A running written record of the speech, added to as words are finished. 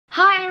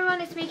Hi everyone,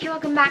 it's Miki.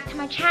 Welcome back to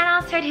my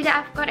channel. So today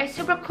I've got a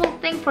super cool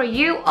thing for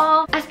you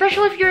all.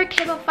 Especially if you're a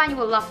K-pop fan, you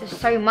will love this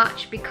so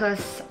much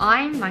because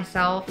I'm a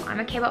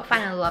K-pop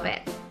fan and I love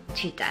it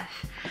to death.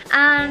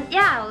 And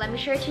yeah, let me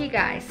show it to you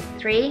guys.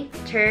 3,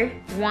 2,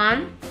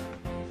 1.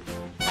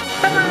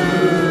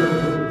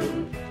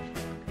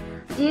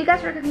 Do you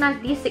guys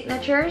recognize these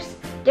signatures?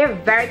 They're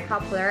very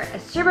popular, a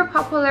super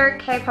popular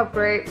K-pop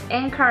group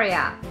in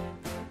Korea.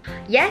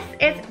 Yes,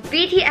 it's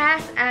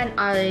BTS and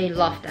I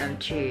love them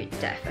to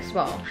death as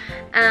well.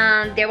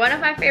 And they're one of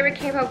my favorite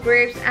K-pop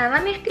groups, and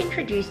let me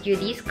introduce you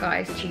these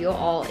guys to you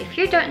all if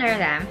you don't know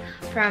them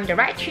from the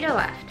right to the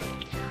left.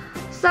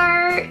 So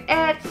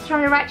it's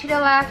from the right to the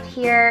left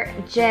here,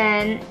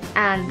 Jin,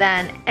 and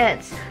then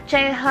it's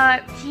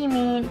J-Hope,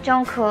 Jimin,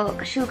 Jungkook,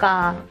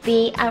 Suga,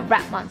 V, and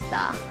Rap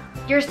Monster.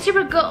 They're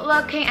super good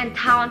looking and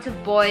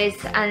talented boys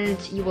and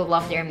you will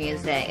love their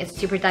music. It's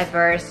super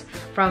diverse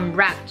from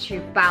rap to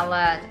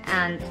ballad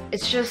and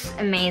it's just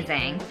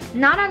amazing.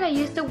 Now that I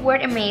use the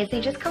word amazing,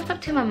 it just comes up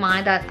to my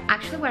mind that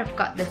actually where I've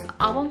got this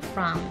album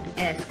from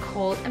is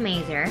called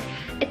AMAZER.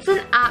 It's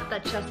an app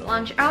that just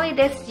launched early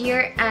this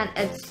year and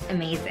it's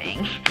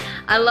amazing.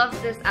 I love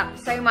this app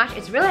so much,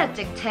 it's really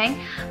addicting.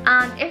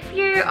 And if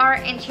you are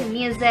into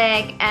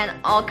music and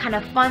all kind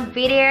of fun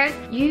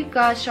videos, you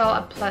guys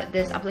shall upload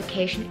this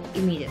application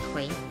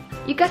immediately.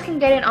 You guys can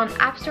get it on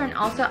App Store and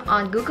also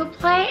on Google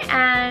Play,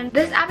 and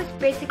this app is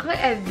basically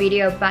a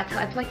video battle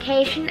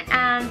application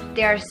and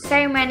there are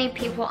so many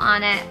people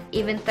on it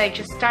even though it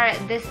just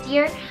started this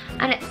year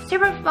and it's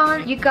super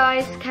fun. You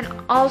guys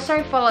can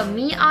also follow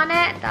me on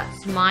it,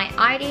 that's my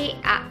ID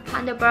at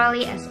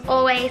PandaBurley as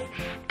always.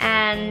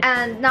 And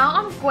now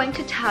I'm going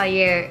to tell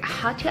you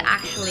how to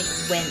actually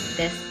win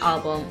this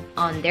album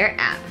on their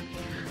app.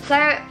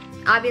 So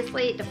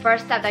obviously the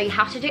first step that you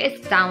have to do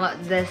is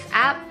download this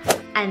app,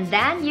 and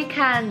then you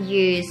can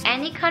use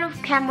any kind of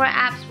camera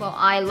apps. Well,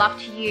 I love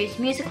to use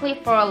Musically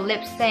for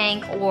lip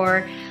sync,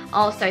 or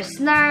also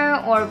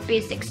Snow or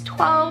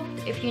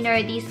B612 if you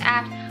know these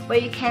apps, where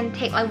you can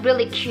take like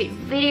really cute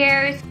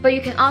videos, but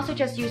you can also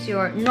just use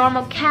your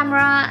normal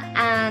camera.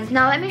 And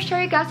now let me show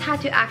you guys how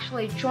to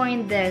actually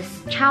join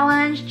this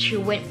challenge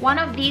to win one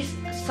of these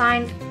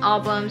signed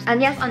albums.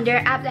 And yes, on their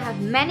app they have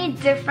many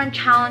different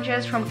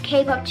challenges from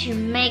K-pop to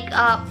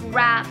makeup,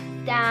 rap,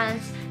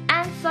 dance,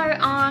 and so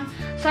on.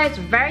 So it's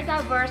very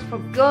diverse for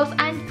girls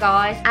and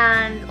guys,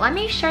 and let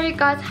me show you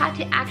guys how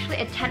to actually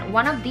attend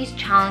one of these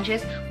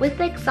challenges with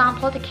the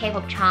example of the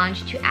K-pop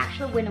challenge to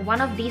actually win one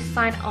of these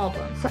signed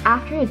albums. So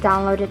after you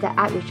downloaded the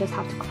app, you just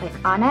have to click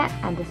on it,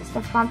 and this is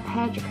the front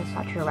page. You can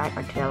start to the right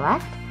or to the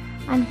left,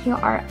 and here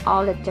are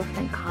all the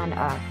different kind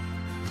of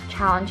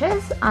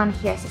challenges.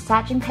 Here's the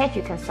searching page.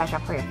 You can search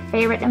up for your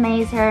favorite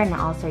AMAZER, and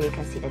also you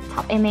can see the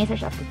top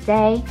AMAZERs of the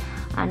day,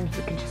 and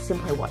you can just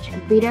simply watch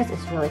videos.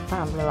 It's really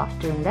fun. I really love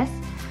doing this.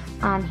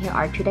 And here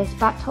are today's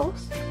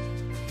battles,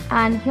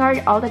 and here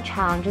are all the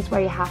challenges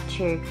where you have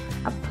to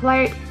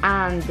upload.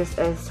 And this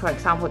is, for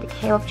example, the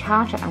K-pop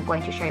challenge that I'm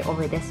going to show you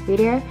over this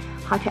video,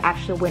 how to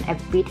actually win a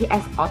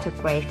BTS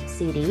autographed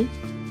CD.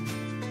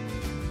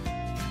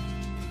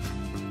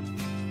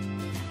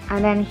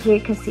 And then here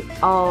you can see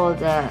all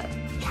the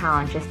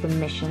challenges, the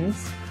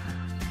missions,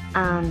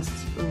 and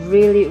it's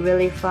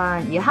really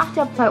fun. You have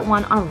to upload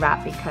one on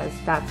rap because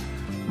that's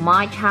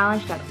my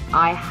challenge that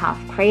I have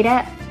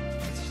created.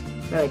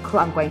 It's really cool.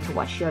 I'm going to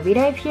watch your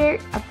video here,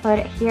 upload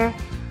it here,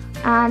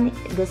 and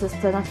this is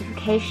the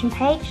notification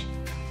page,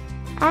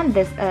 and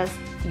this is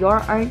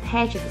your own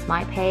page. This is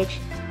my page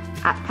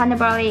at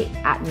PandaBurley,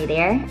 add me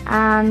there,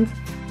 and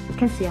you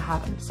can see I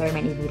have so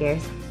many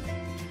videos.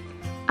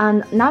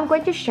 And now I'm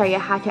going to show you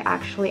how to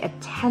actually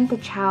attend the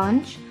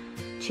challenge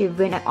to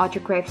win an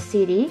autographed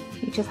CD.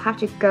 You just have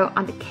to go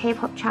on the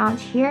K-pop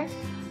challenge here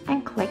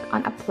and click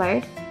on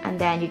upload, and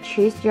then you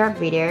choose your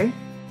video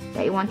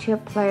that you want to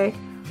upload.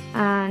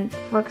 And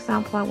for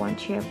example, I want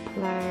to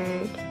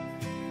upload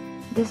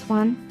this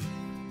one,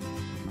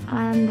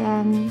 and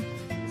then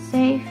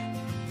save.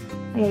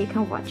 Yeah, you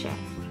can watch it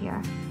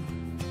here,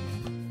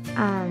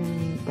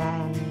 and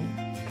then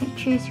you can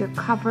choose your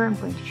cover. I'm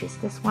going to choose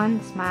this one,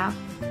 the smile,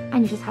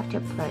 and you just have to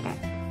upload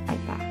it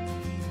like that.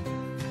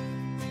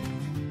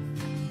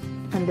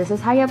 And this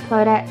is how you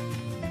upload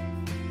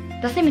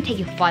it. Doesn't even take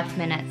you 5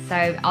 minutes,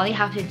 so all you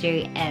have to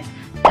do is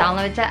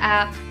download the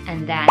app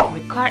and then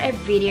record a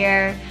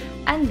video,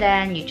 and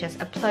then you just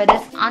upload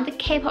this on the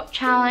K-pop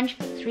challenge.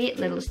 3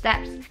 little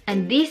steps,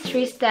 and these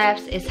 3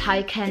 steps is how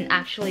you can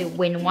actually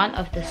win one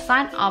of the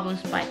signed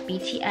albums by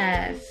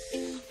BTS.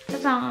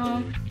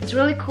 It's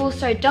really cool,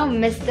 so don't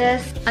miss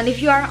this. And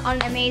if you are on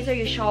AMAZER,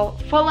 you should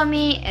follow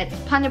me. It's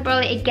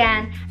PandaBurley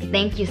again.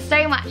 Thank you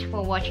so much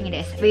for watching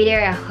this video.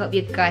 I hope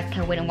you guys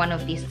can win one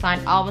of these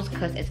signed albums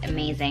because it's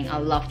amazing. I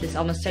love this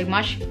album so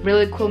much.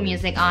 Really cool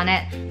music on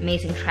it,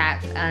 amazing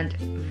tracks, and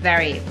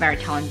very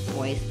talented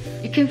voice.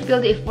 You can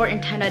feel the effort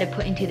and time that they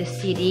put into the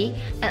CD.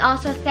 And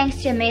also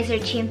thanks to AMAZER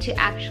team to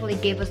actually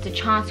give us the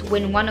chance to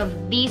win one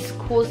of these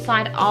cool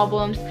signed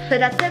albums. So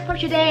that's it for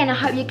today, and I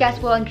hope you guys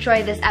will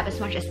enjoy this app as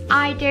much as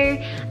I do.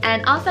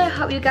 And also I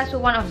hope you guys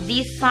will want one of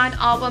these signed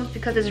albums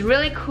because it's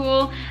really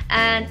cool.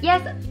 And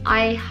yes,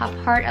 I have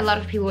heard a lot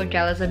of people are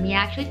jealous of me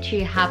actually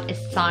to have a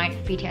signed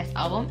BTS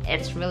album.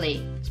 It's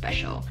really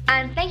special.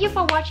 And thank you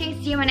for watching.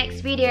 See you in my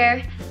next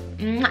video.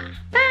 Mwah.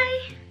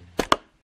 Bye.